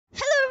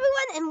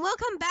and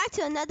welcome back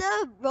to another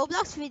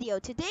Roblox video.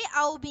 Today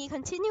I will be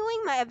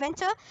continuing my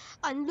adventure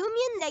on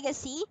Loomian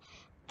Legacy.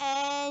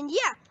 And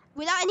yeah,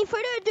 without any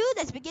further ado,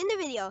 let's begin the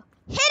video.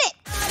 Hit it!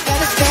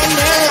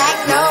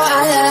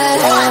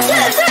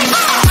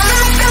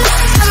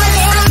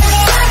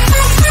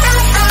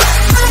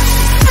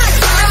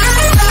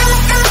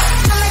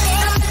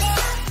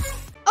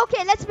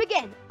 Okay, let's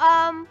begin.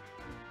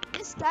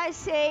 This guy is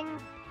saying,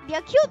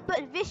 "They're cute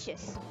but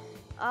vicious."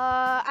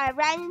 I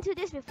ran into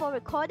this before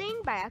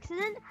recording by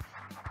accident.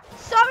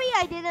 Sorry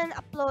I didn't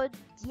upload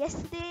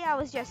yesterday. I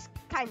was just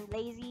kind of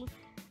lazy.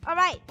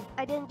 Alright,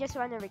 I didn't just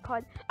want to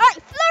record.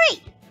 Alright,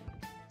 Flurry!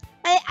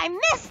 I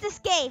missed this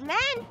game,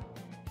 man!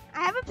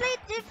 I haven't played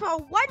it for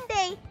one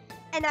day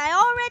and I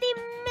already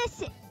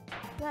miss it.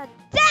 God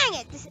dang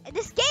it!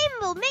 This game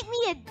will make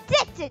me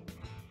addicted.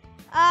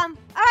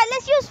 Alright,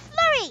 let's use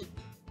Flurry!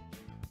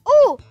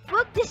 Ooh,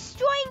 we're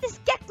destroying this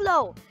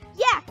Geklo!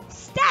 Yeah,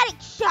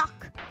 static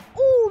shock!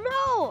 Oh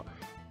no!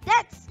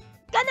 That's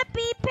gonna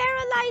be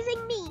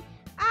paralyzing me!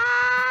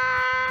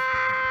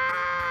 Ah!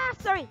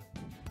 Sorry.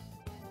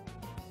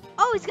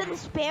 Oh, it's gonna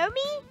spare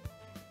me?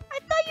 I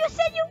thought you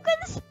said you were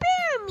gonna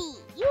spare me!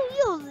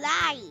 You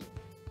lie!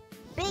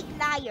 Big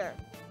liar!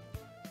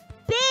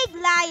 Big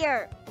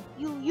liar!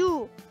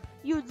 You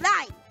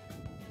lie!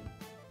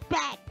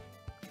 Bad!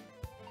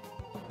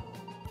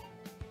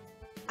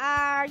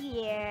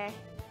 Yeah.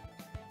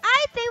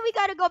 I think we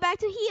gotta go back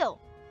to heal.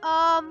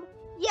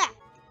 Yeah.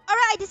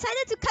 Alright, I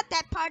decided to cut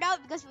that part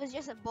out because it was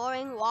just a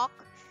boring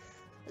walk.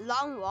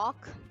 Long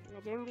walk. And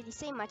I didn't really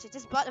say much. I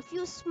just bought a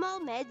few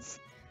small meds.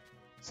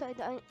 So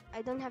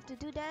I don't have to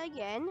do that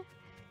again.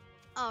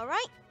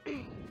 Alright.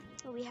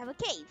 We have a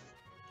cave.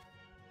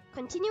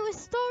 Continuous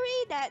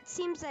story that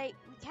seems like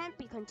we can't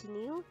be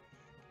continued.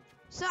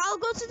 So I'll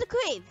go to the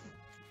cave.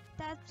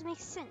 That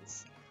makes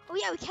sense. Oh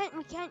yeah, we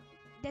can't.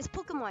 There's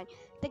Pokemon.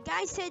 The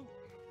guy said,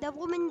 the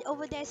woman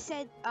over there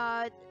said,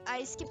 I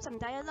skipped some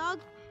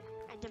dialogue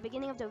at the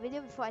beginning of the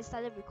video before I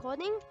started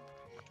recording.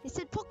 He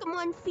said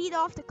Pokemon feed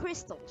off the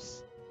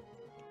crystals.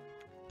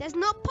 There's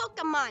no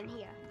Pokemon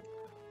here.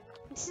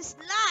 This is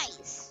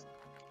lies.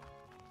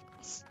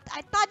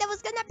 I thought there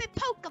was gonna be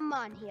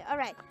Pokemon here.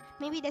 Alright,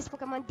 maybe there's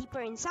Pokemon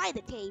deeper inside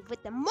the cave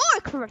with the more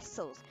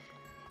crystals.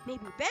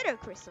 Maybe better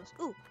crystals.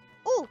 Ooh.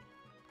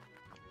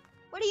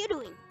 What are you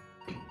doing?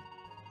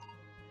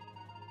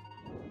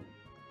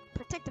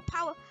 Protect the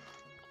power.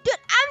 Dude,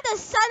 I'm the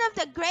son of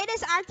the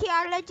greatest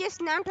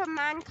archaeologist known to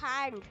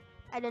mankind.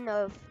 I don't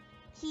know if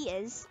he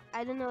is.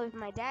 I don't know if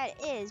my dad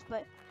is,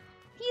 but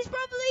he's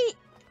probably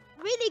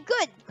really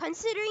good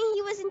considering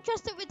he was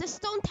entrusted with the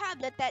stone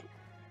tablet that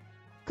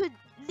could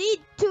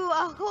lead to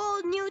a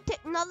whole new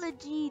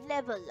technology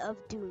level of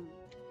doom.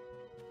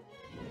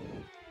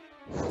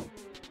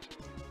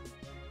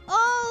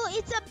 Oh,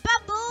 it's a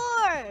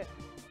babur!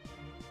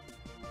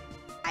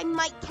 I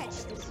might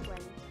catch this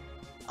one.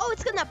 Oh,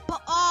 it's gonna.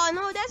 Oh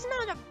no, that's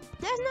not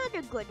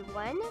a good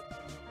one.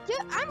 Dude,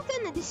 I'm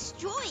gonna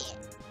destroy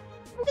it.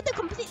 I'm gonna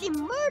completely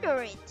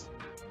murder it.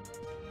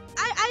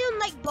 I don't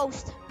like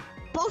boast.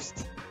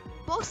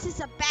 Boast is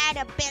a bad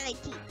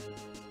ability.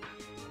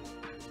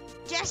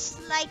 Just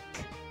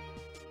like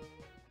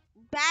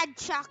bad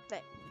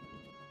chocolate.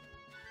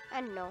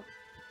 I don't know.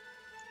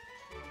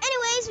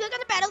 Anyways, we're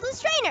gonna battle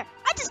this trainer.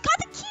 I just caught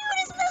the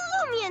cutest little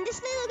Loomian. This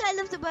little guy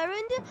lives the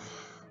burrow.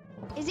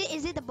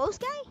 Is it the boss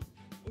guy?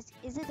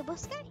 Is it the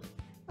boss guy?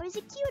 Or is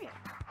it cuter?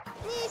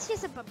 It's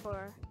just a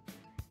babur.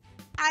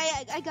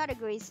 I gotta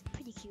agree, it's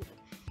pretty cute.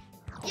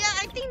 Yeah,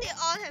 I think they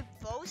all have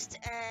boast,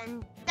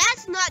 and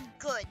that's not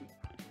good.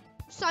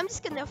 So I'm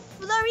just gonna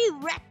flurry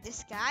wreck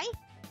this guy.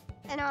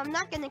 And I'm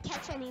not gonna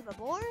catch any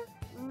babur.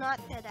 Not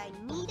that I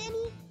need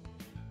any.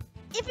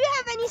 If you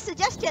have any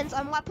suggestions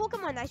on what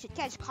Pokemon I should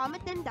catch,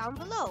 comment them down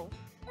below.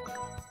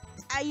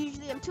 I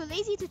usually am too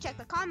lazy to check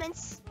the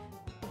comments.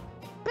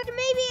 But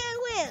maybe I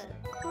will.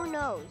 Who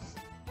knows?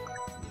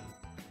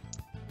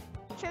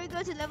 Shall we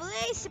go to level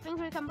 8, sipping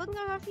for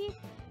Kambunga coffee?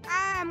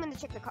 I'm gonna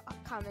check the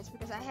comments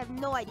because I have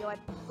no idea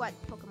what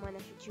Pokemon I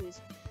should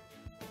choose.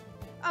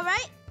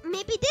 Alright,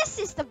 maybe this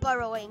is the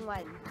burrowing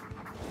one.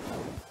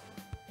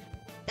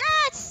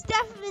 That's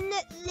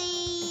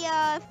definitely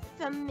a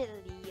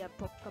familiar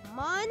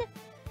Pokemon.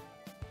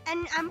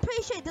 And I'm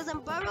pretty sure it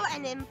doesn't burrow,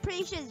 and I'm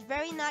pretty sure it's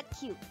very not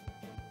cute.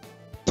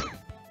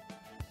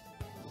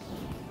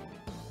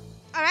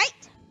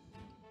 Alright.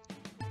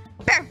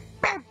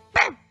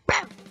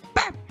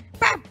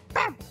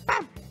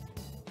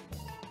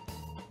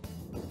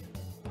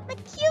 My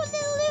cute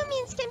little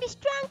Loomians can be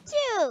strong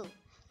too.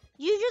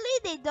 Usually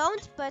they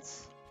don't, but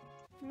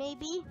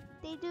maybe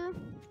they do.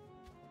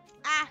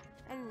 I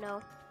don't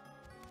know.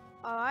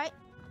 Alright.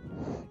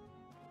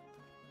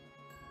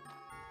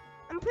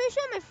 I'm pretty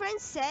sure my friend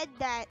said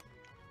that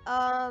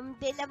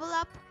they level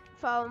up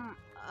from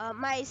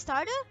my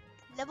starter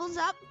levels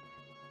up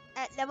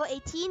at level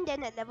 18,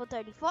 then at level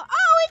 34.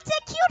 Oh, it's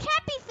a cute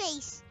happy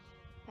face!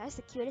 That's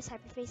the cutest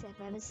happy face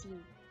I've ever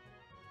seen.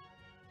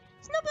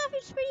 Snowbuff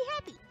is pretty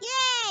happy.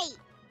 Yay!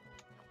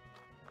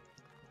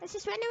 Let's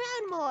just run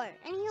around more,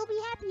 and he'll be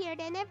happier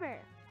than ever.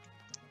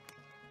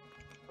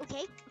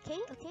 Okay.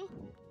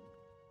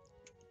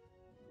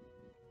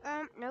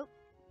 Nope.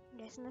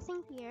 There's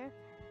nothing here.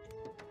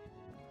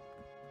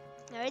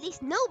 Or at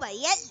least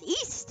nobody, at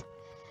least.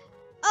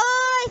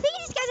 I think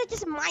these guys are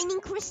just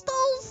mining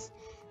crystals.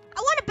 I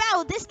want to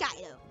battle this guy,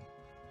 though.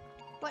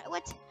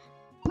 What's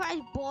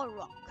probably Ball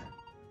Rock.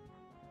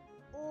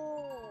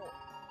 Oh.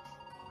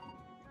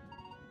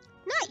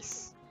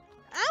 Nice.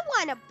 I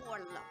want a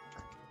Borlock.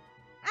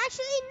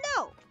 Actually,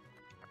 no.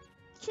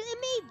 Actually,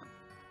 maybe.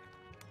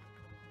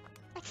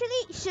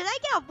 Actually, should I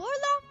get a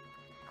Borlock?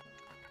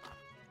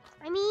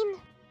 I mean,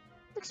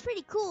 looks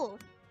pretty cool.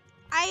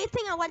 I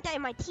think I want that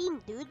in my team,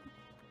 dude.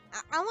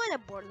 I want a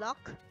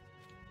Borlock.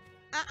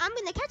 I'm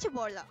gonna catch a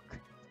Borlock.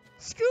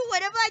 Screw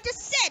whatever I just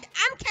said.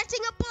 I'm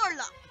catching a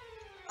Borlock.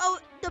 Oh,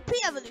 the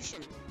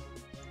pre-evolution.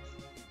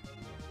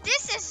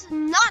 This is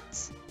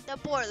not the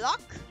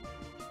Borlock.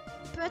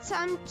 But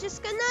I'm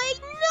just gonna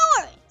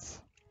ignore it.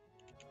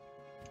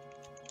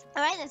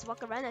 Alright, let's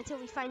walk around until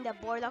we find the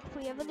Borlock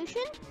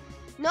pre-evolution.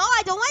 No,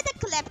 I don't want the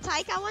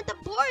Kleptyke. I want the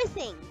Boar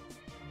thing.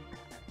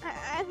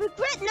 I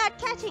regret not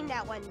catching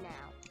that one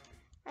now.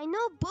 I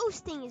know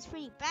boasting is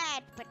pretty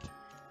bad, but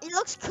it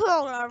looks cool,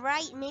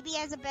 alright? Maybe it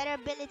has a better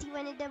ability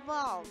when it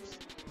evolves.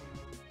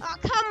 Oh,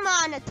 come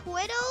on, a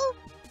Twiddle?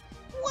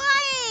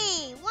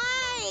 Why?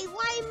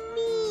 Why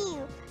me?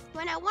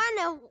 When I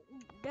want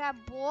that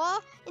boar,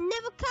 it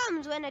never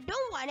comes. When I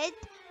don't want it,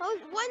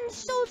 one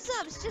shows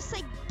up. It's just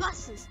like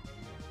buses.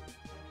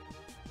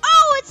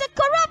 Oh, it's a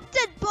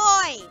corrupted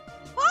boy!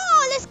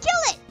 Oh, let's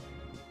kill it!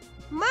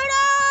 Murder!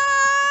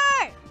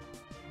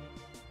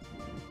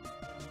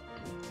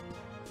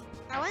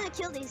 I want to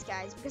kill these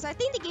guys because I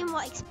think they gain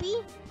more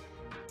XP.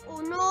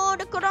 Oh no,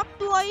 the corrupt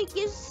boy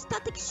gives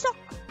static shock.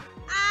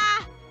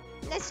 Ah!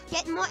 Let's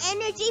get more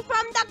energy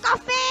from the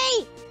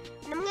coffee!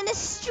 And I'm gonna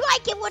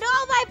strike it with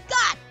all I've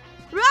got!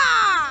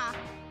 Rah!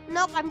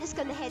 Nope, I'm just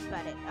gonna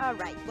headbutt it.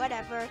 Alright,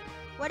 whatever.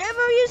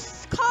 Whatever you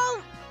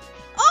call...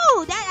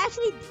 Oh, that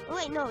actually...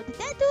 Wait, no. Did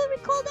that do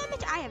recoil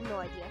damage? I have no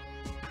idea.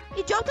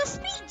 It dropped a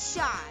speed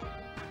shot.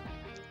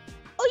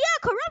 Oh yeah,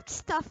 corrupt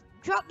stuff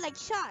dropped like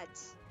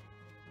shots.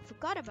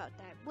 Forgot about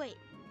that. Wait.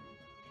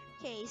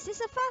 Okay, is this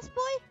a fast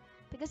boy?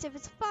 Because if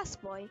it's a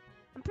fast boy,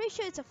 I'm pretty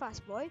sure it's a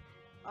fast boy.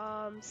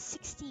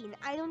 16.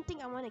 I don't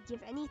think I want to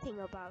give anything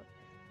about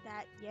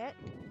that yet.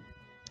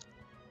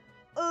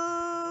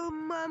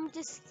 I'm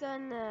just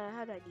gonna...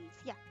 How do I leave?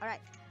 Yeah,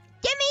 alright.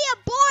 Give me a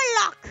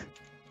Borlock!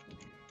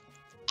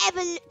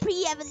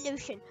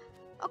 Pre-evolution.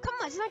 Oh, come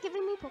on. It's not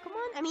giving me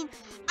Pokemon? I mean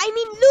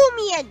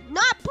Loomian,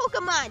 not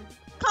Pokemon.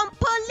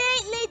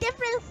 Completely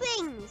different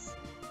things.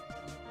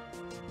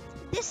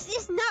 This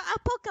is not a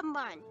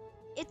Pokemon.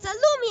 It's a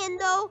Loomian,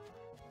 though.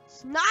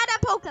 It's not a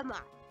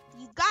Pokemon.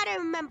 You gotta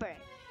remember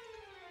it.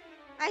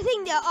 I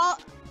think they're all...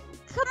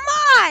 Come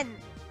on!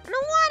 I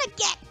don't want to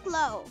get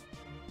low.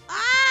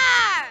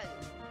 Ah!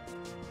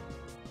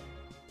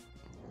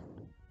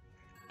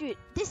 Dude,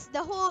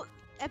 the whole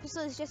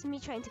episode is just me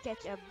trying to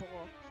catch a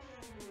ball.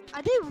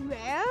 Are they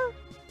rare?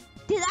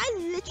 Did I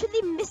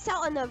literally miss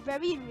out on a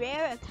very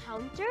rare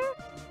encounter?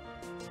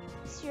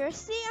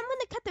 Seriously? I'm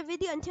gonna cut the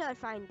video until I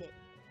find it.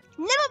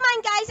 Never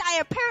mind, guys. I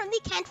apparently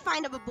can't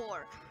find a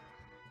boar.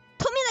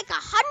 Took me like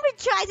 100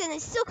 tries and I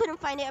still couldn't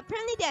find it.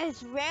 Apparently they're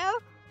as rare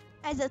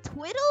as a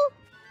Twiddle.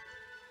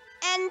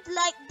 And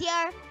like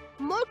they're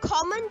more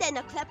common than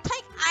a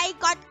Kleptyke. I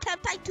got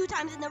Kleptyke 2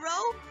 times in a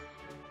row.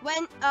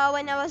 When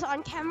I was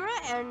on camera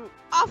and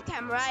off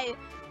camera,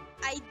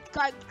 I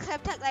got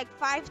Kleptyke like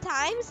 5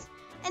 times.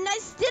 And I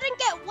didn't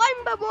get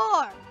one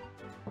Babor.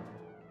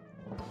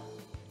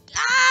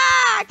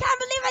 Ah! I can't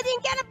believe I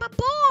didn't get a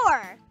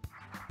Babor.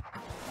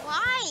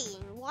 Why?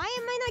 Why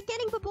am I not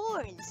getting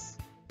Babors?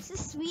 This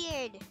is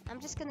weird.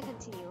 I'm just gonna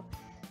continue.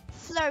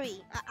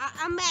 Flurry.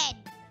 I'm mad.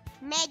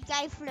 Mad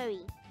guy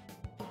Flurry.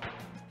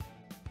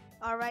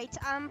 Alright,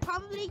 I'm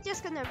probably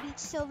just gonna reach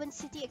Sylvan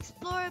City,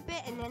 explore a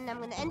bit, and then I'm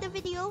gonna end the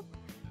video.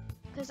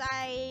 Because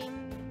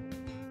I'm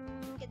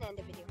gonna end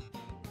the video.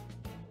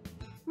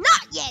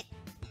 Not yet!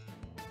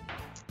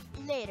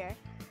 Later.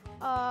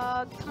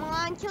 Come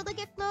on, kill the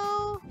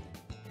Getlo!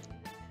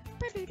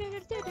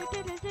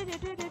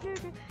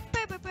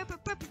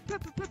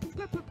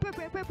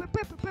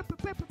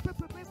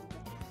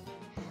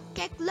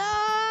 Getlo!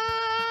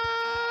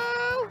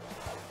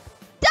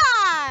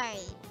 Die!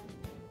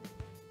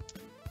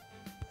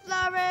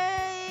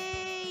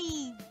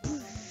 Flurry!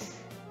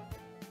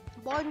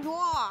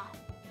 Bonjour!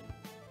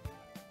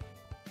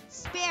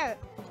 Spare!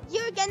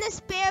 You're gonna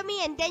spare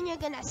me and then you're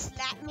gonna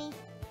slap me?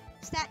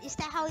 Is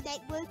that how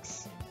that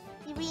works?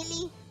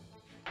 Really?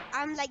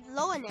 I'm like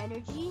low on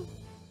energy.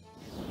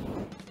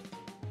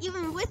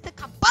 Even with the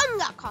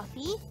Kabunga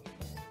coffee.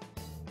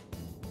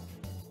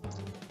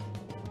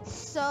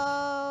 So...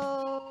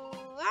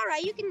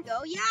 Alright, you can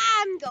go. Yeah,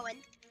 I'm going.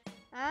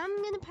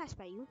 I'm gonna pass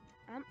by you.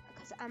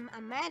 Because I'm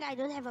mad I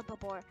don't have a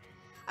Babor.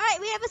 Alright,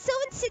 we have a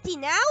Sylvan City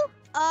now.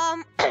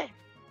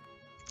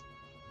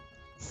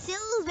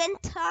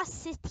 Sylventa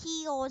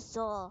City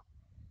also.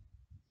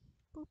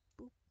 Boop.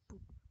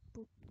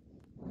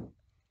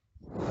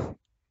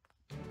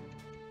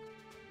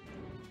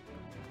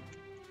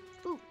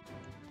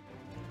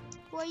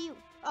 Who are you?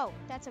 Oh,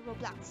 that's a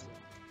Roblox.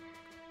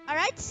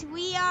 Alright,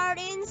 we are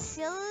in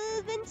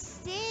Sylvan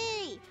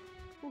City.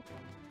 Ooh.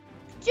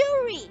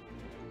 Jewelry.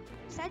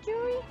 Is that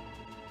jewelry?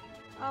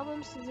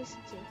 Albums to listen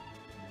to.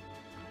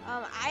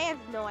 I have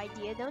no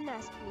idea. Don't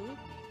ask me.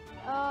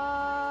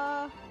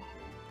 Oh,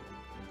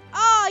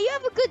 you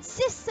have a good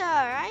sister.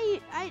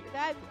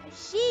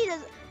 She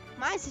does.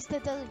 My sister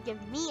doesn't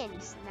give me any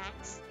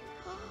snacks.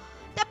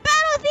 The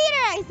Battle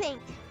Theater, I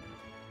think.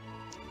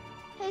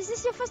 Hey, is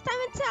this your first time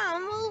in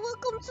town? Well,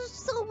 welcome to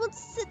Sylvan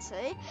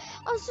City.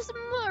 I was just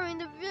admiring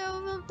the view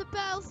of the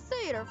Battle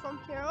Theater from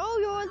here. Oh,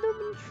 you're a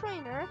Loomian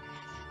trainer.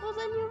 Well,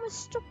 then you must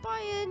stop by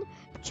and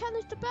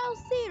challenge the Battle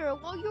Theater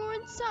while you're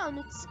in town.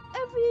 It's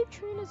every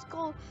trainer's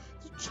goal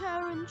to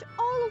challenge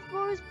all of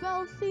War's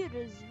Battle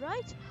Theaters,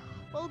 right?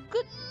 Well,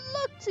 good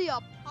luck to you,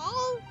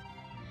 Paul.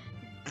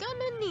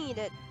 Gonna need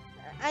it.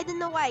 I don't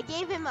know why I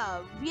gave him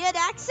a weird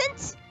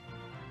accent.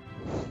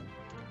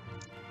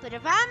 But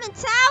if I'm in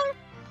town,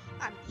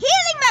 I'm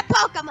healing my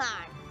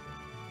Pokemon!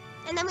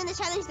 And I'm gonna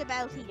challenge the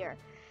Battle Theater.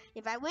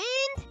 If I win,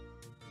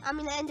 I'm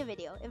gonna end the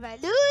video. If I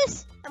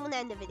lose, I'm gonna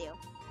end the video.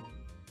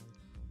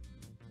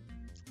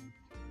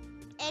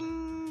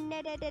 And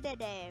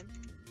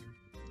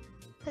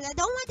because I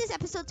don't want this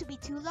episode to be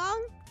too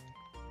long.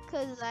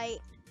 Because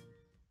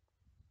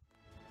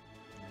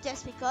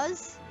just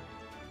because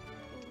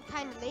I'm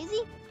kind of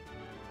lazy.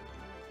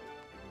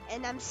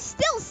 And I'm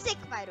still sick,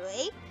 by the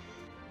way.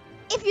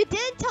 If you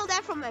didn't tell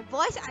that from my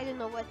voice, I don't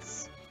know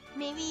what's...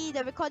 Maybe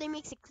the recording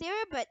makes it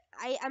clearer, but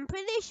I'm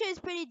pretty sure it's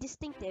pretty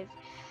distinctive.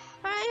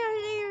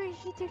 Alright,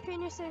 the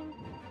trainer saying...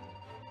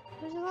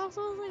 There's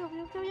also like a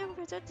young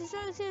person to see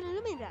the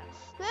Loomian.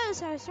 That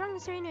is our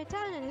strongest trainer in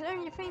town and has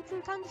earned your fame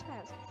through countless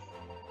battles.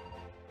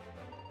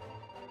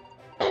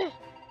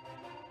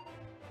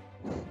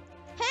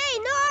 Hey,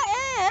 no!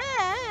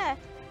 Yeah.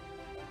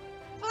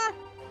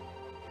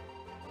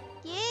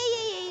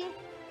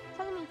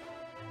 Follow me.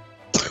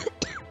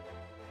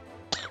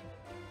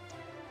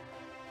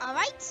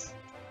 Alright.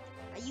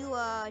 Are you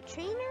a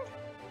trainer?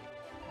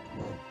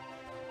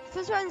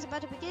 First round is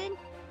about to begin.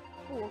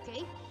 Oh,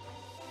 okay.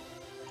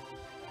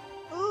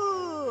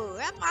 Ooh,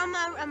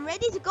 I'm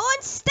ready to go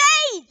on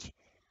stage!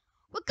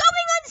 We're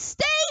going on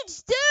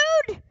stage,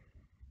 dude!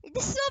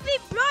 This will be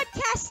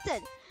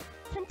broadcasted.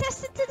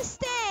 Contestant to the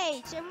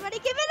stage. Everybody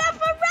give it up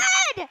for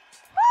Red!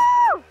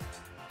 Woo!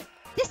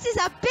 This is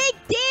a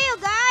big deal,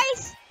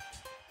 guys!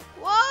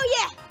 Whoa,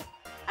 yeah!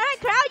 Alright,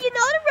 crowd, you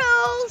know the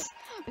rules!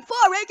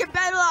 Before Red can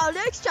battle our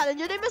next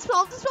challenger, they must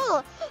solve this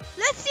puzzle.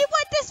 Let's see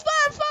what this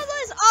puzzle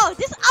is! Oh,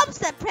 this ups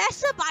the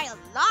pressure by a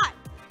lot!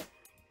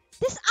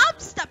 This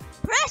ups the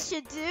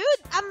pressure,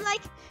 dude! I'm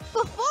like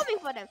performing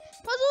for them.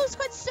 Puzzle is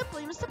quite simple.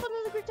 You must step on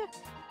the creature.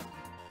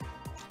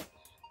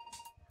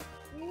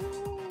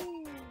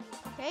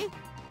 Okay.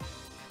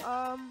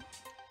 Boop.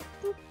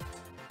 Boop.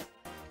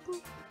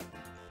 Boop.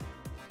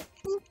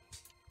 Boop.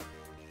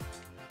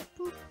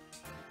 Boop.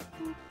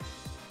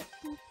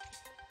 Boop.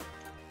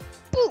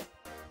 Boop.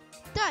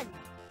 Done.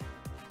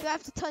 Do I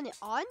have to turn it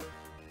on?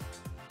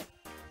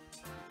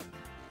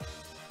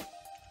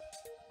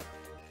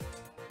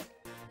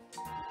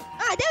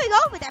 Alright, there we go.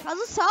 With that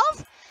puzzle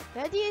solved.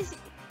 Ready is...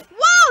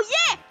 Whoa!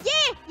 Yeah!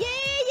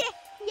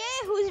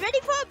 Who's ready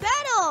for a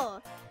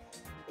battle?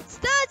 It's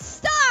the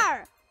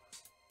star!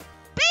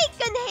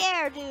 Bacon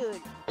hair,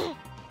 dude! You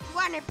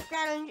want to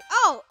challenge...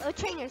 Oh, a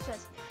trainer's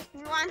first.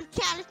 You want to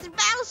challenge the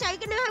battle, so you're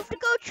gonna have to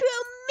go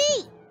through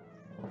me!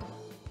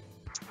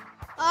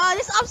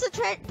 This ups the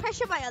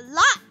pressure by a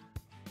lot!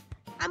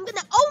 I'm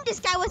gonna own this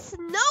guy with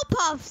snow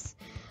puffs!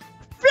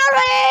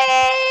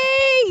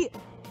 Flurry!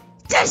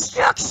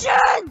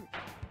 Destruction!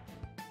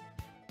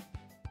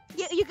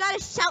 You gotta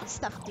shout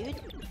stuff, dude.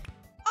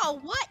 Oh,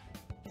 what?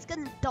 It's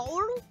gonna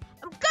dull?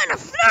 I'm gonna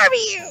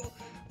flurry you!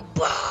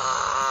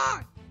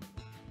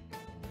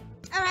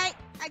 Alright,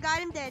 I got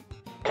him dead.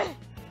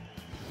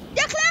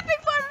 They're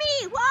clapping for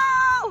me!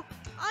 Whoa!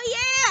 Oh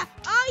yeah!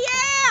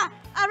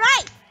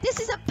 Alright, this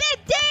is a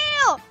big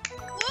deal!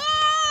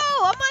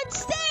 Whoa! I'm on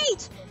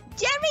stage!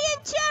 Jerry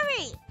and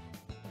Cherry!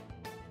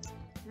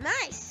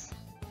 Nice!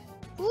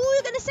 Ooh,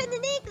 you're gonna send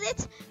an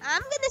eaglet?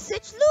 I'm gonna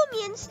switch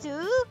Loomians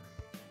to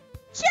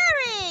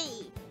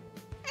Cherry!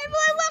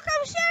 Everyone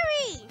welcome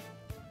Cherry!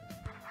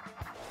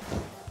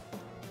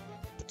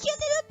 The cute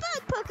little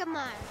bug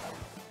Pokemon!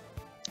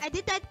 I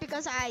did that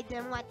because I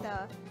didn't want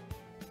the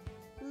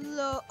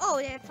low... Oh,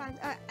 I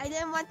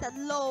didn't want the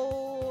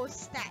low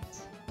stat.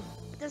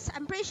 Because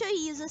I'm pretty sure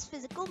he uses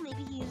physical,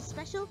 maybe he uses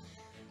special.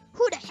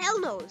 Who the hell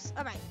knows?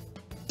 Alright.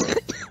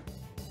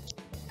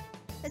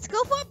 Let's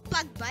go for a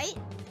bug bite.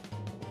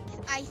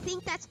 I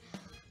think that's...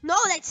 No,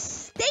 let's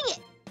sting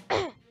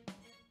it!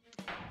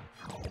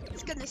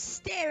 It's gonna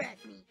stare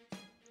at me.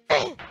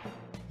 Oh,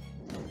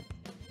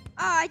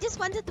 I just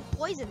wanted to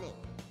poison it.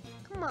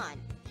 Come on.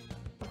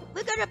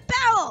 We're gonna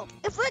battle!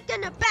 If we're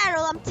gonna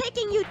battle, I'm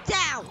taking you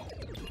down!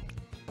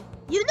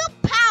 You know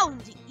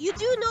Pound! You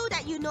do know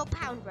that you know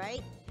Pound,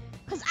 right?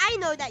 Because I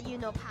know that you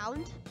know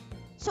Pound.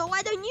 So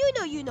why don't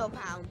you know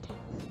Pound?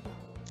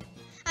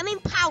 I mean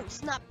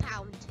Pounce, not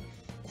Pound.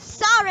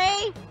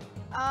 Sorry.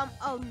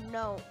 Oh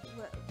no,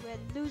 we're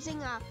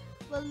losing our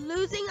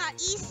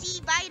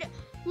EC Biter.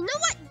 You know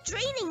what?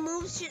 Draining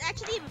moves should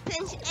actually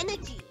replenish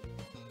energy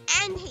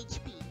and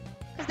HP,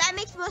 because that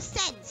makes more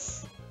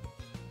sense.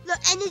 Look,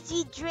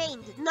 energy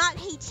drained, not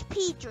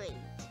HP drained.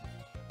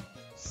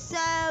 So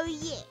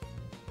yeah.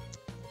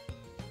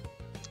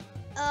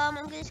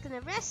 I'm just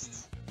gonna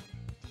rest,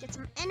 get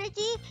some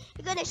energy.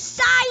 You're gonna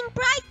shine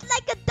bright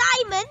like a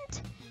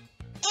diamond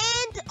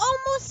and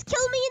almost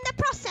kill me in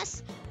the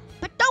process.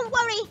 But don't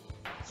worry,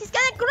 he's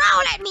gonna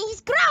growl at me.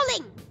 He's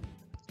growling.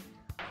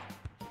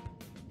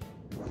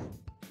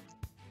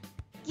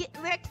 Get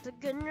wrecked, the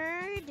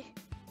nerd.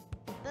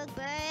 Bug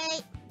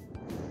bite.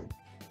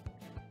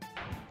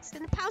 He's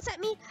gonna pounce at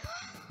me.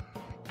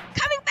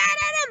 Coming back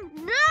at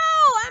him! No,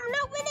 I'm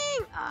not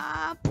winning!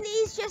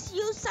 Please just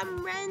use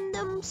some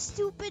random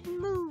stupid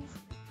move.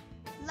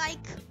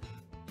 Like,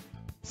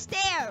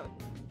 stare.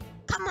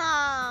 Come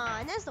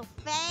on, that's no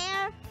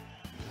fair.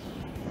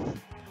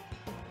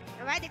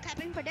 Alright, they're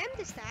clapping for them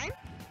this time.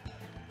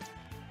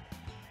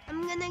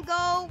 I'm gonna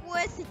go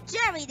with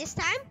Jerry this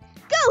time.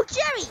 Go,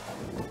 Jerry!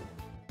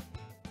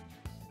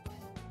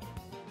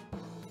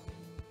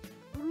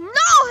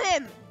 Know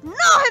him!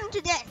 Know him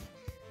to death!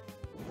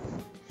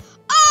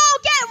 Oh,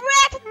 get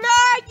wrecked,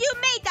 nerd! You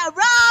made the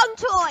wrong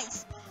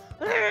choice!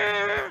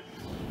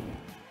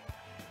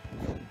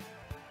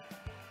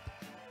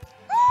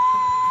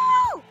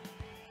 Woo!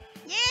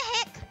 Yeah,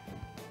 heck!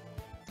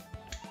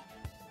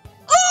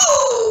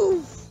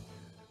 Ooh!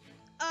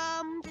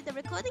 Did the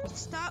recording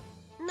stop?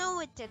 No,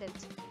 it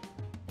didn't.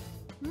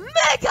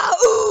 Mega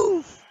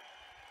oof!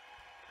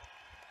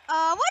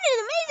 What an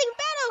amazing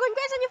battle!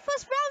 Congrats on your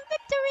first round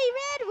victory,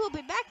 Red! We'll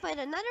be back for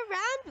another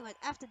round, but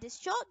after this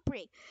short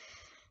break.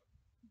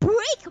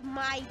 Break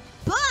my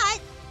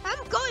butt!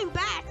 I'm going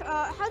back.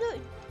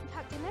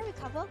 Can I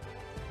recover?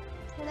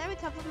 Can I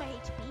recover my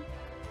HP?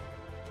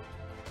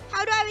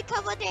 How do I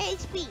recover the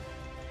HP?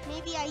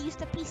 Maybe I use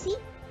the PC?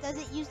 Does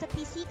it use the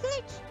PC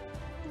glitch?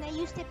 Can I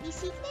use the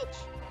PC glitch?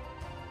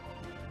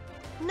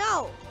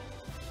 No.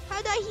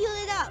 How do I heal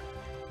it up?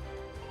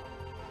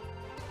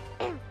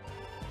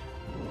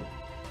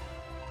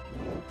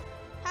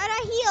 How do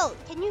I heal?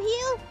 Can you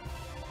heal?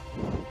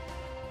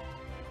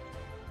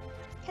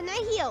 Can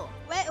I heal?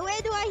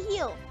 Where do I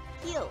heal?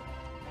 Heal.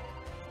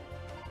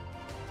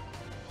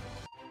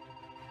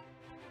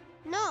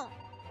 No.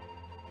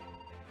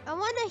 I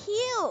want to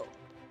heal.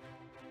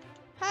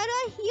 How do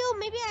I heal?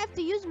 Maybe I have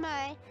to use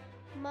my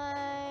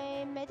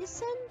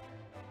medicine?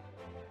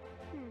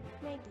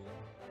 Maybe.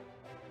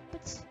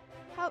 But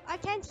how I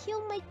can't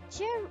heal my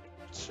cherry.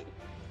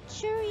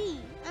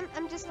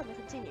 I'm just gonna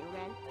continue,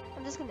 man.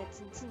 I'm just gonna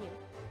continue.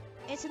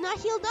 It's not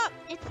healed up.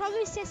 It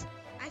probably says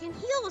I can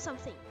heal or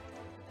something.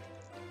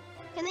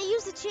 Can I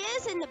use the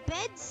chairs and the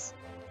beds?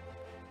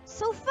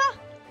 Sofa?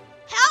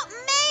 Help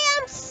me!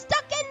 I'm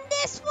stuck in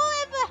this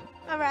forever!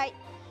 Alright,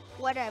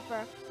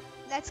 whatever.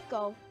 Let's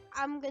go.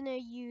 I'm gonna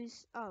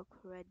use... Oh,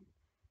 crud.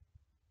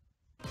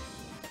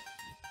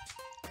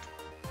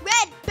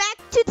 Red, back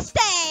to the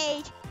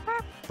stage!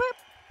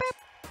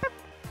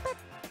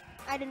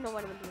 I don't know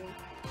what I'm doing.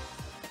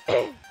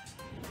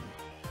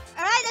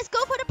 Alright, let's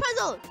go for the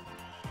puzzle!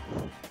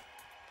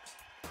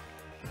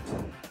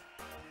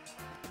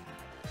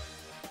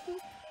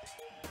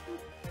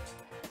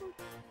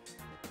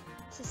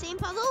 It's the same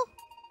puzzle?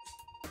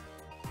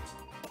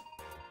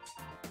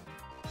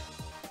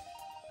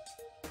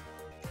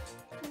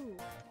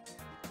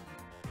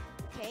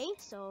 Okay,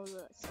 so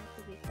let's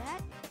activate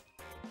that.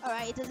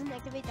 Alright, it doesn't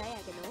activate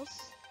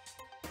diagonals.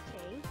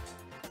 Okay,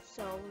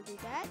 so we'll do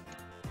that,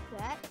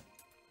 that.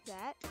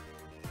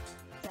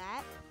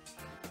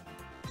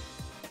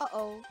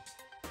 Uh-oh.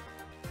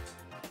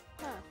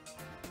 Huh.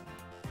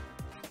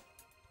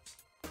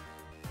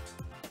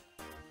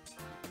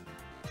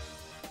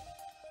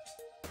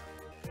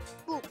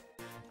 Ooh.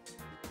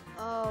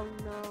 Oh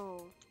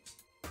no.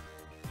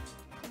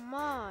 Come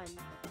on.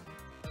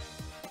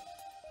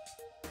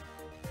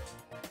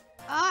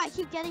 Ah, I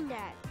keep getting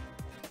that.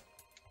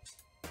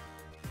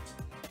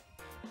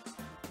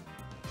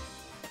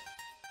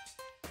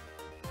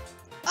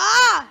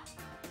 Ah!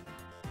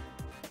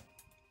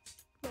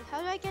 Wait,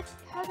 how do I?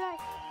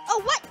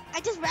 Oh, what? I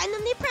just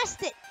randomly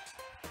pressed it.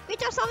 Great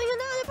job solving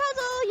another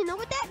puzzle. You know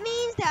what that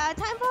means? Time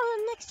for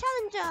the next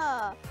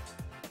challenger.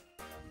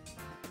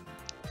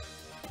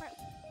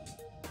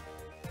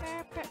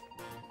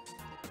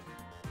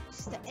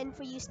 It's the end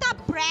for you.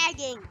 Stop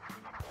bragging.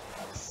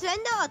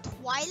 Send out a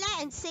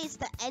Twilight and say it's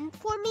the end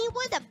for me?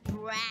 What a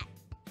brat.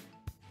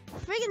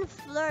 Friggin'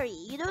 Flurry,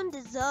 you don't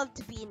deserve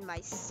to be in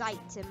my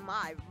sight, am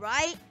I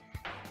right?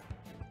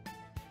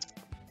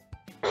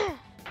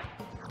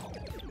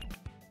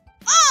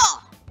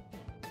 Oh!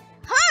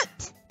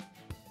 Hurt!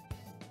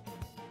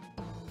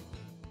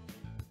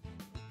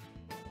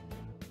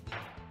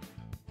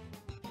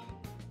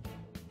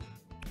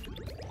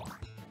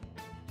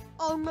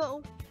 Oh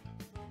no.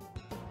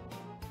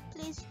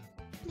 Please,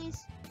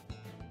 please,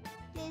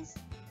 please,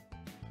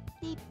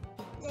 please,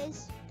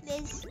 please,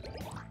 please,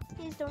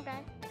 please don't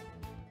die.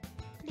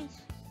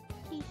 Please.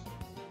 Please.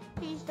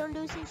 Please don't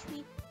lose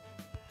HP.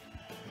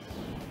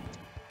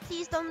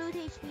 Please don't lose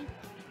HP.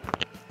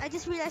 I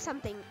just realized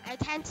something. I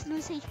can't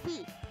lose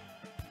HP.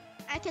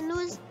 I can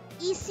lose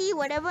EC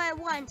whatever I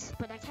want,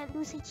 but I can't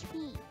lose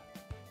HP.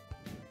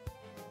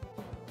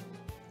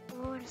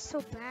 Oh, that's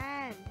so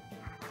bad.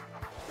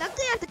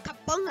 Luckily I have the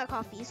Kabunga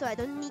coffee, so I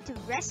don't need to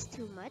rest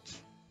too much.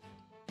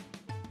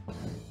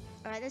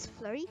 Alright, let's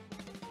flurry.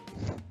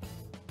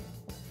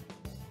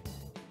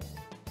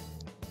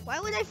 Why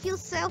would I feel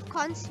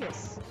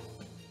self-conscious?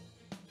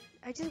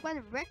 I just want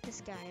to wreck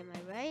this guy, am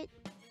I right?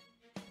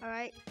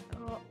 Alright.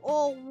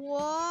 Oh,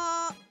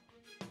 what?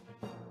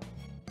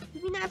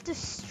 You mean I have to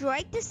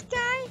strike this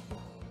guy?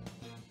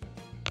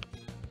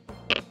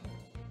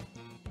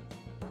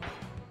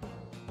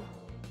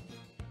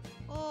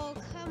 Oh,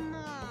 come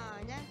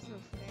on. That's no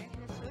fair.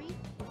 Can I flurry?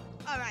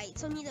 Alright,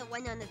 it's only the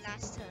one on the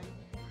last turn.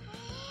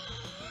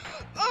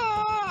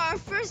 Oh, our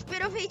first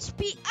bit of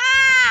HP.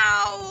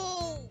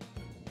 Ow!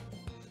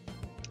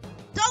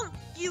 Don't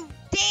you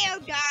dare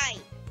die!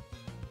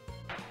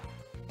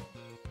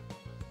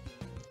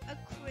 A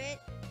crit?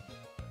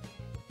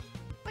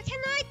 Why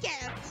can't I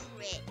get a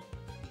crit?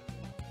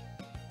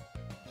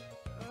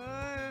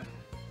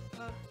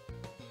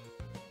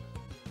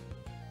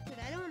 But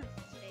I don't want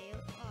to fail.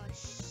 Oh,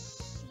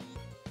 shit.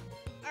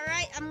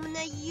 Alright, I'm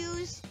gonna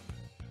use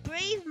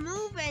Brave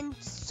Move and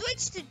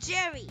switch to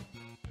Jerry.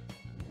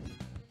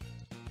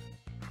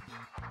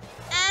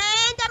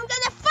 And I'm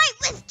gonna fight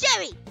with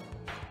Jerry!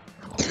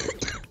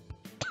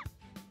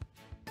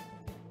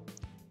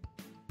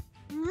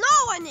 No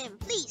on him!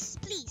 Please,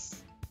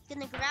 please. You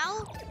gonna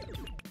growl?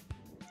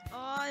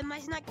 Oh, I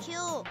might not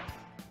kill.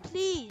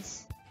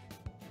 Please.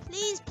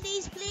 Please,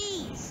 please,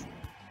 please.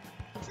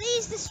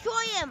 Please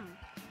destroy him.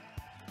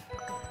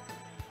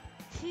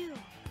 Phew.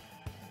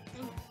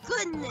 Thank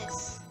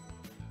goodness.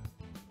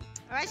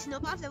 Alright,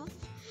 Snowpuff level.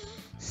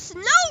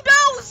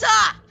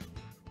 Snowdozer!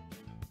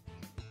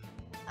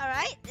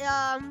 Alright,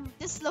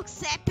 this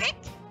looks epic.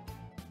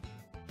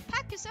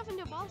 Pack yourself in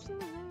the balls.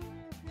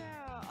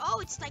 Oh,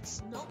 it's like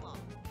Snowball.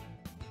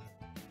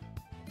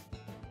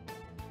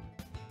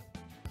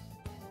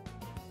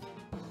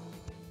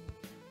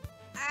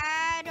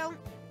 I don't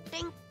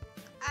think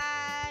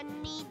I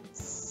need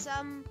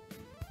some.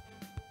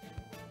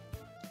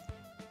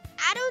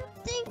 I don't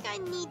think I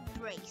need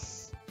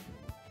Brace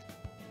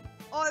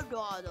or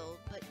Dawdle,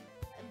 but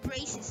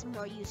Brace is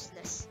more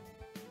useless.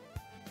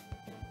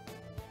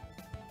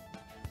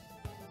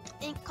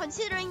 And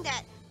considering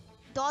that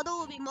Dawdle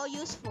will be more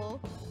useful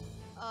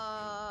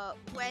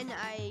when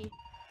I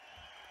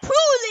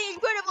truly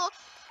incredible.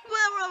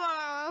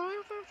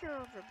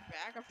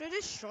 Back after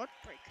this short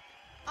break.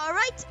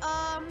 Alright,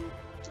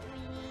 we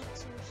need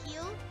to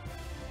heal.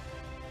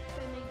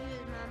 Gonna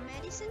use my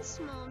medicine,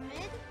 small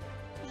med.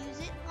 Use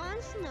it on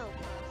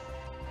Snowpuff.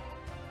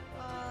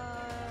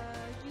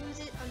 Use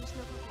it on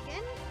Snowpuff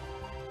again.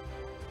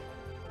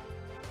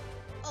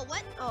 Oh,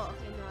 what? Oh,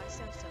 okay, no, I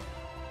still.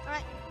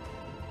 Alright.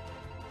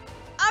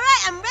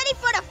 Alright, I'm ready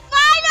for the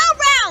final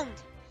round!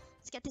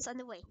 Let's get this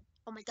underway.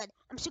 Oh my god,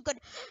 I'm so good.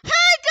 Hey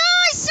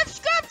guys,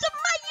 subscribe to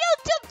my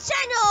YouTube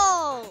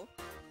channel!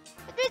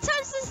 It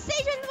returns to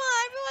Station 1.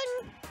 Everyone,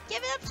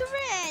 give it up to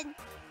Red.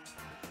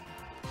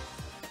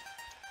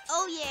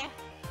 Oh yeah.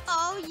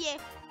 Oh yeah.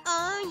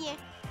 Oh yeah.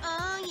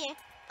 Oh yeah.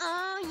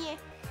 Oh yeah.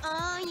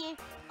 Oh yeah.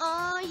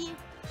 Oh yeah.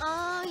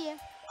 Oh yeah.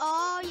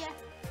 Oh yeah.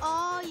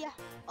 Oh yeah.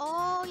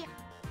 Oh yeah.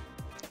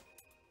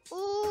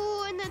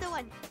 Ooh, another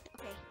one.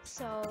 Okay,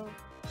 so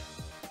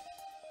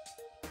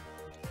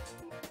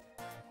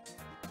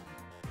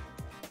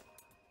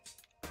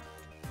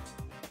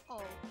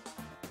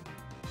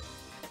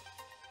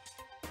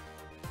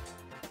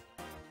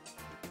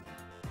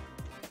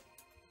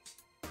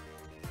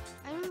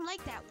I don't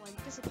like that one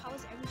because it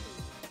powers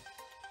everything.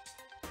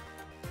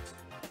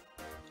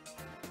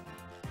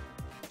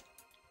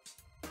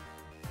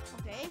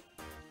 Okay.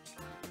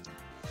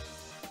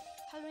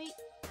 How do we?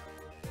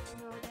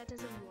 No, that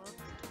doesn't work.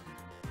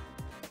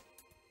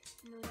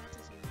 No, that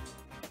doesn't work.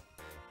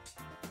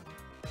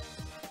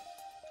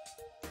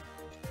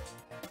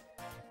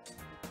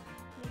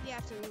 Maybe I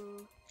have to.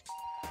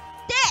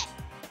 There!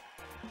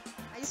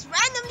 I just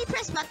randomly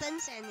press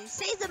buttons and it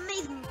says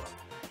amazing work.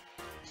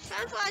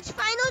 Time for our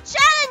final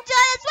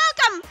challengers!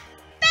 Welcome!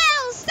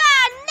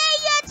 Bellstar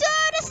Naya to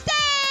the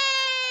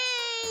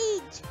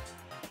stage!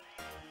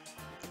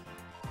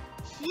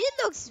 She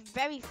looks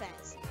very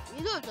fancy.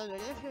 You know,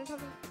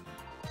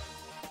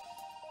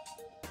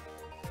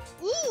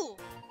 ooh,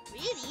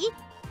 really?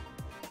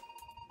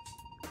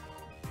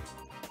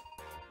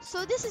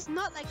 So this is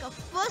not like a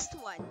first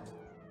one.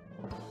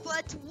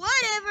 But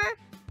whatever,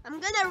 I'm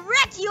gonna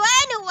wreck you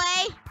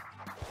anyway!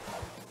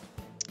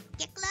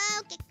 Get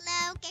low, get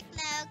low, get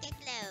low, get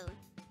low.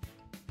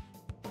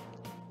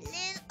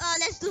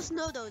 Let's do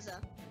Snowdozer.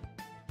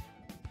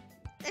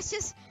 Let's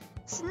just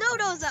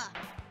Snowdozer.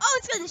 Oh,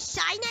 it's gonna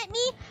shine at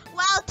me?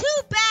 Well,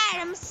 too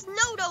bad, I'm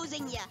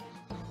Snowdozing ya.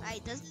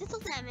 Alright, does little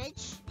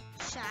damage.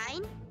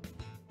 Shine.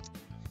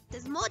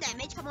 Does more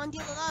damage. Come on,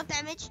 deal a lot of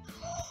damage.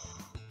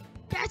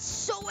 That's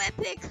so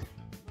epic.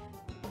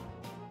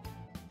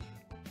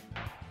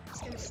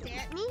 It's gonna stare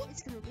at me.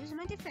 It's gonna lose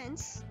my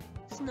defense.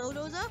 Snow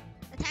Dozer,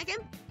 attack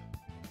him.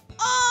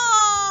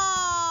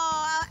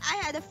 Oh! I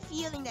had a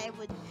feeling that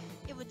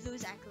it would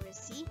lose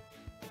accuracy.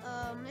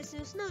 Let's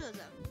do Snow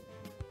Dozer.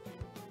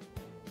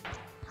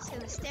 It's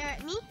gonna stare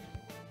at me.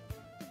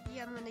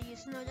 Yeah, I'm gonna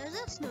use Snow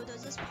Dozer. Snow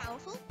Dozer's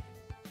powerful.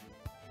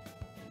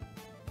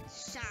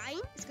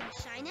 Shine. It's gonna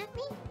shine at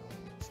me.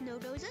 Snow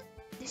Dozer.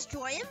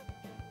 Destroy him.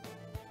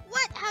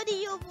 What? How do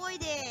you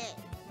avoid it?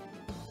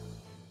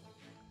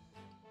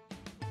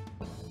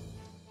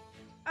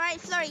 Alright,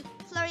 Flurry.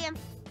 Flurry him.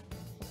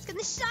 It's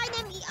gonna shine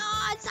at me.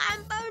 Oh,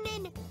 I'm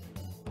burning.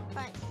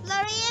 Alright,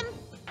 Flurry him.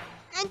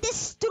 And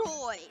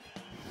destroy.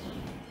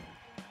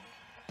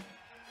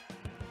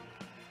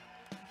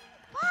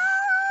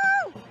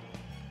 Woo!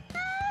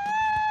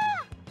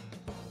 Ah!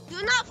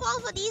 Do not fall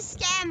for these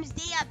scams.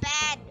 They are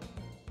bad.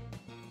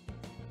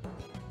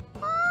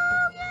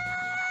 Oh,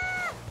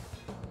 yeah!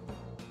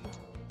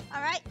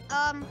 Alright,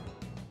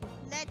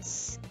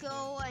 let's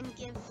go and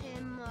give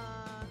him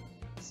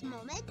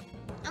small med.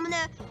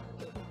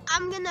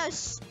 I'm gonna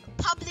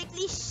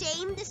publicly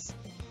shame this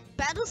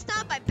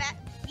Battlestar by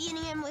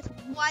beating him with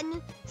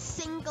one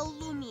single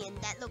Loomian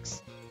that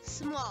looks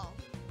small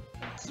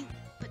and cute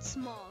but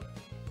small.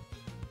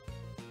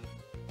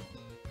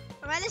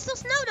 Alright, let's do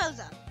Snow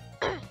Dozer.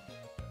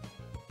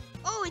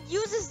 Oh, it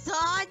uses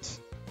dodge?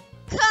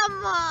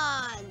 Come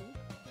on!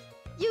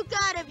 You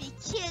gotta be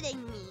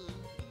kidding me.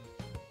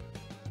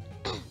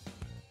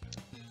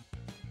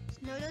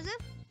 Snow Dozer?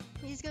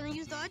 He's gonna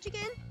use dodge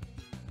again?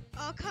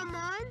 Oh, come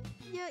on.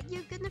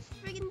 You're gonna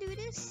friggin' do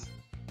this?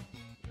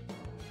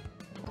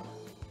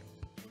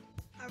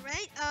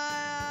 Alright,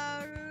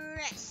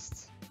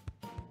 rest.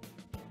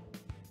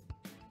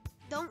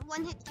 Don't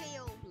one-hit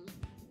KO me.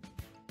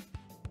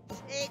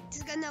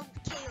 It's gonna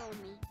KO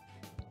me.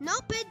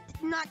 Nope,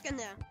 it's not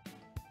gonna.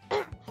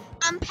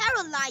 I'm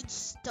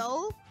paralyzed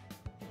though,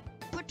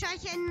 but I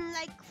can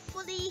like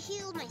fully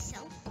heal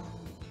myself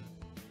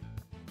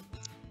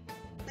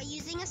by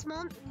using a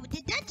small.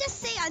 Did that just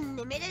say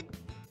unlimited?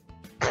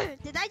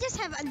 Did I just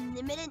have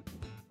unlimited?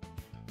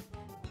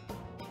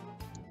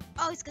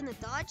 Oh, it's gonna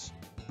dodge,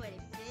 but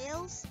it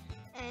fails,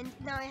 and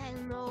now I have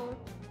no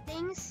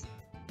things,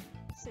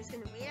 so it's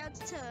gonna wait out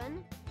its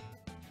turn.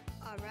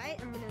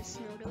 Alright, I'm gonna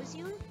Snow Doze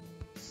you.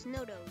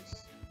 Snow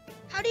Doze.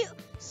 How do you?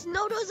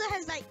 Snow Dozer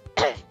has like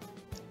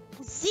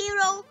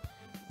 0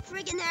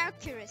 friggin'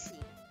 accuracy.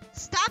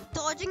 Stop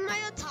dodging my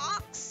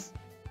attacks.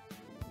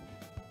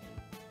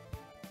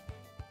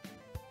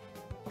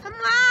 Come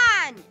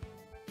on!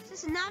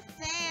 This is not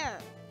fair.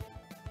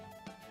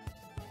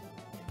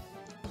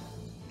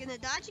 Gonna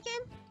dodge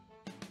again?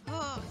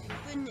 Oh,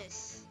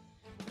 goodness.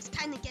 I was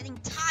kinda getting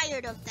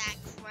tired of that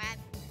crap.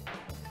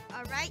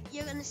 Alright,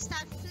 you're gonna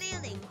start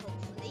flailing,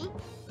 hopefully.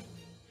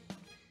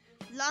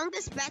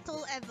 Longest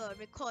battle ever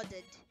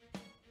recorded.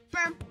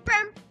 Brum,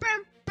 brum,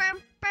 brum,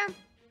 brum, brum.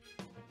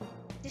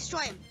 Destroy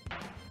him.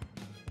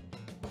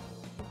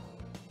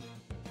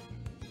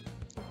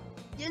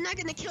 You're not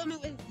gonna kill me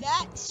with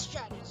that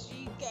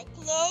strategy,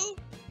 Geklo.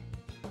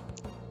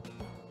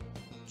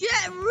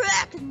 Get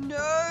wrecked,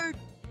 nerd.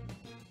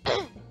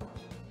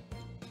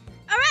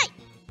 Alright.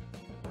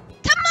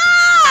 Come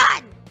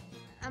on!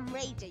 I'm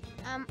raging.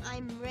 I'm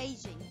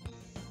raging.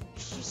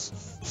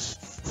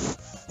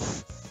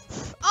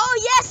 Oh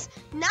yes!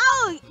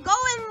 Now go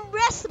and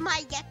rest,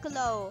 my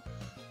Geklo.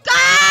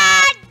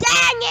 God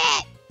dang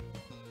it!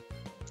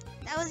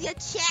 That was your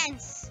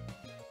chance.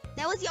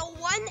 That was your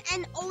one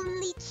and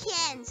only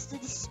chance to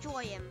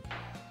destroy him.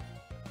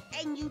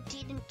 And you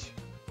didn't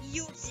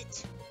use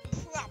it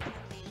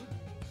properly.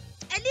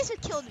 At least we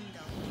killed him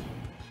though.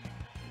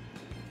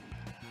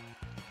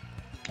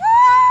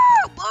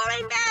 Woo!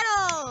 Boring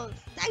battle!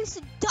 Thanks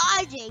to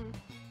dodging.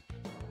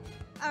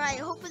 Alright,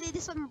 hopefully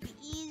this one will be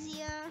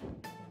easier.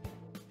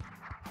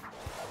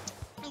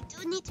 I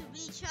do need to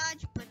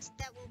recharge, but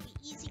that will be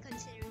easy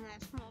considering I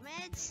have small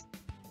meds.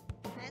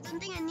 I don't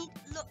think I need.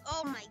 Look,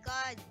 oh my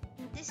god,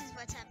 this is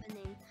what's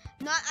happening.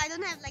 I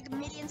don't have like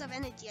millions of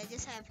energy. I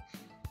just have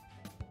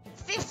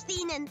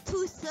 15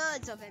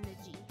 2/3 of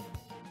energy.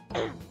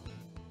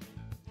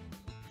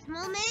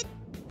 Small med.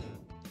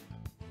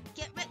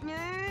 Get wrecked,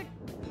 nerd.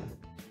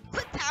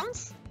 Quick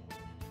pounce.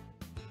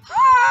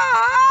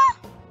 Ah!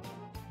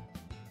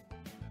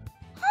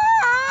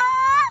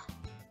 Ah!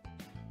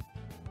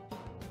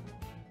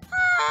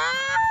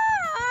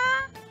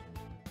 Ah!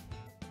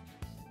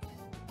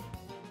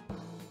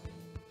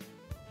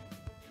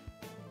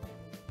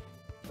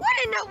 What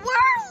in the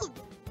world?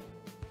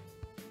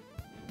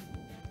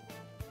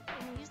 I'm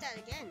gonna use that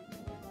again.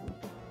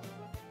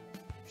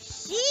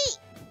 Sheet.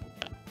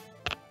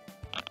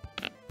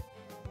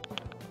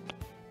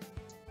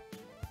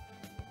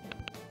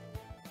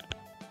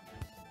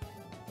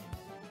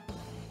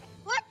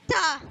 What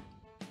the?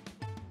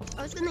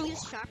 I was gonna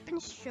use sharpen,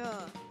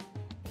 sure.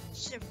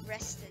 Should have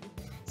rested.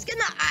 It's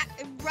gonna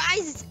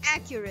rise its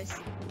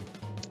accuracy.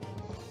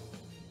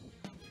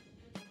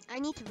 I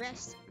need to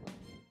rest.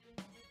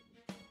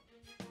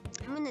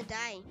 I'm gonna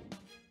die.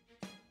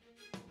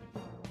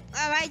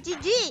 Alright,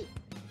 GG!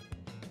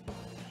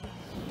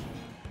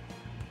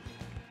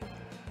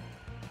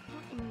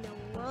 What in the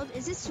world?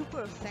 Is it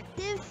super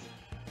effective?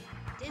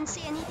 Didn't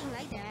say anything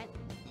like that.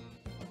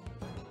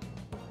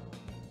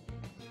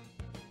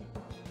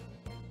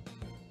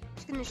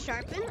 Just gonna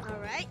sharpen,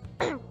 alright.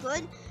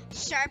 Good.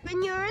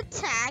 Sharpen your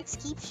attacks,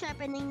 keep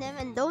sharpening them,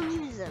 and don't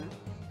use them.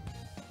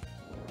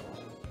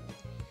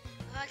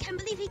 I can't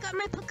believe he got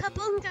my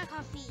Kabunga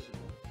coffee.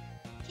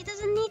 He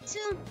doesn't need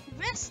to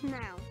rest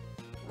now.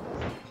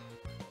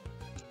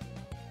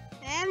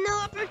 I have no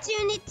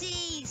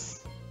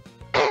opportunities.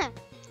 I'm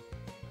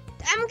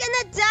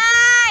gonna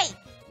die.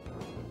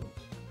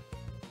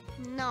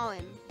 Know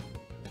him.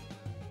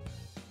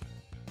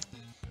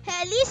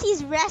 Hey, at least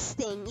he's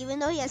resting, even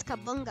though he has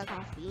Kabunga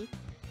coffee.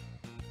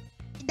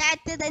 That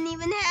didn't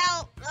even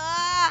help.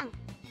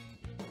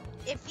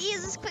 If he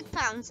uses quick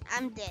pounce,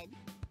 I'm dead.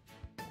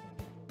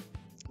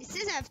 It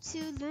says I have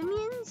 2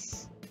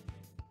 Loomians,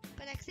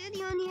 but I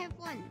clearly only have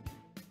 1.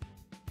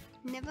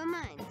 Never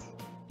mind.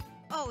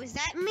 Oh, is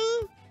that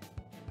me?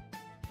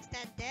 Is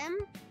that them?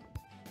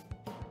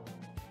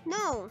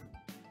 No.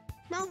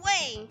 No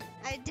way.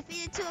 I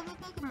defeated 2 other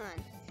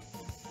Pokemon.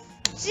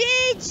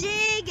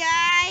 GG,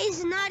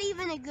 guys. Not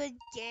even a good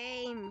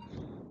game.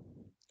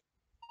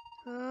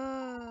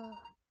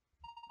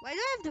 Why do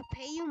I have to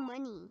pay you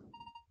money?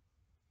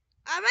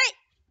 Alright.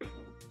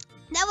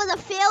 That was a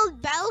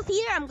failed battle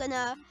theater. I'm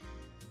gonna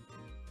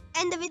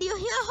end the video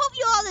here. I hope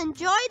you all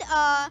enjoyed.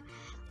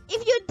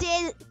 If you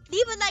did,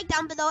 leave a like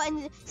down below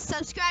and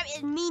subscribe.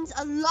 It means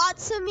a lot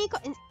to me.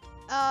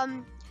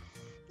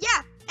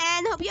 Yeah,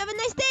 and hope you have a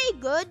nice day.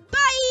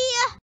 Goodbye.